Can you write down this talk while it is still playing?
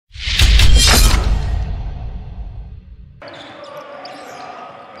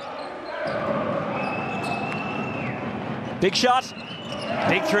Big shot.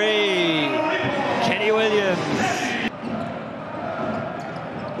 Big three. Kenny Williams.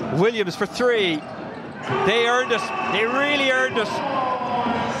 Williams for three. They earned it. They really earned it.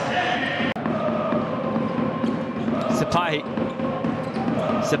 Sipahi.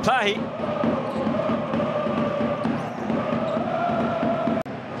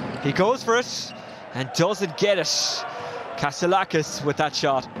 He goes for it and doesn't get it. Karsiyaka with that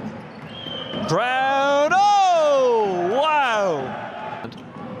shot. Brown. Oh, wow.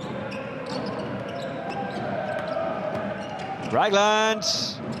 Ragland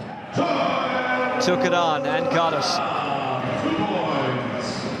took it on and got it.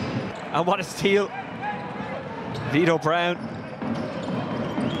 And what a steal. Vito Brown.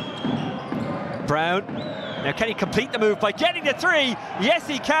 Now can he complete the move by getting the three? Yes,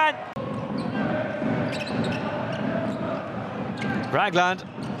 he can. Ragland.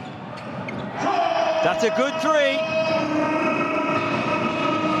 That's a good three.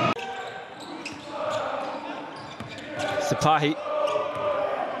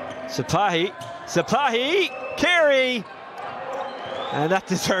 Sipahi, Carey, and that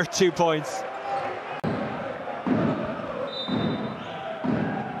deserved 2 points.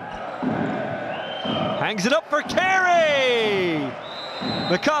 Hangs it up for Carey.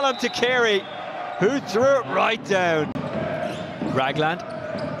 McCollum to Carey, who threw it right down. Ragland,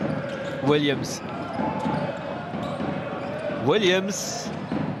 Williams,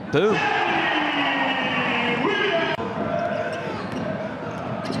 boom.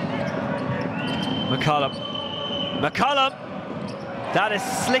 McCollum, that is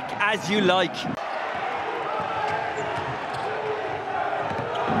slick as you like.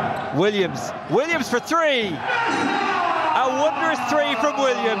 Williams for three. A wondrous three from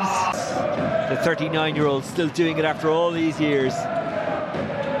Williams. The 39-year-old still doing it after all these years.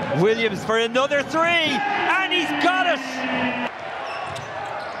 Williams for another three, and he's got it.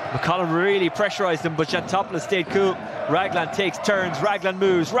 McCollum really pressurised him, but Jantopoulos stayed cool. Ragland takes turns, Ragland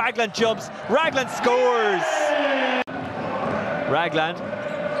moves, Ragland jumps, Ragland scores! Ragland.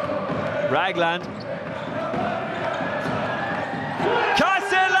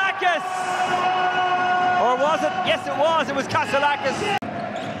 Karsiyaka! Or was it? Yes, it was Karsiyaka.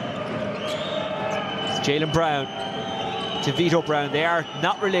 It's Jalen Brown to Vito Brown. They are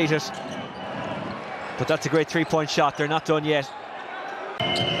not related, but that's a great three-point shot. They're not done yet.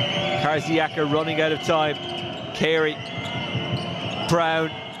 Karsiyaka running out of time. Carey, Brown,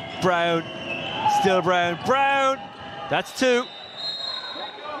 still Brown, that's two.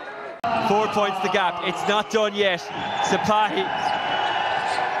 4 points the gap, it's not done yet. Sipahi.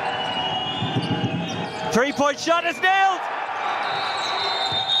 3-point shot is nailed.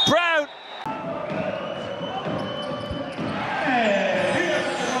 Brown.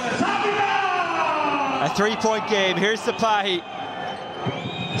 A 3-point game, here's Sipahi.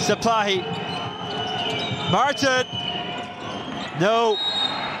 Martin, no.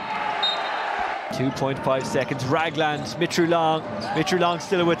 2.5 seconds. Ragland, Mitru Long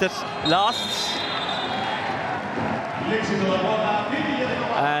still with it. Lost.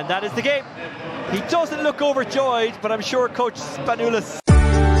 And that is the game. He doesn't look overjoyed, but I'm sure Coach Spanoulis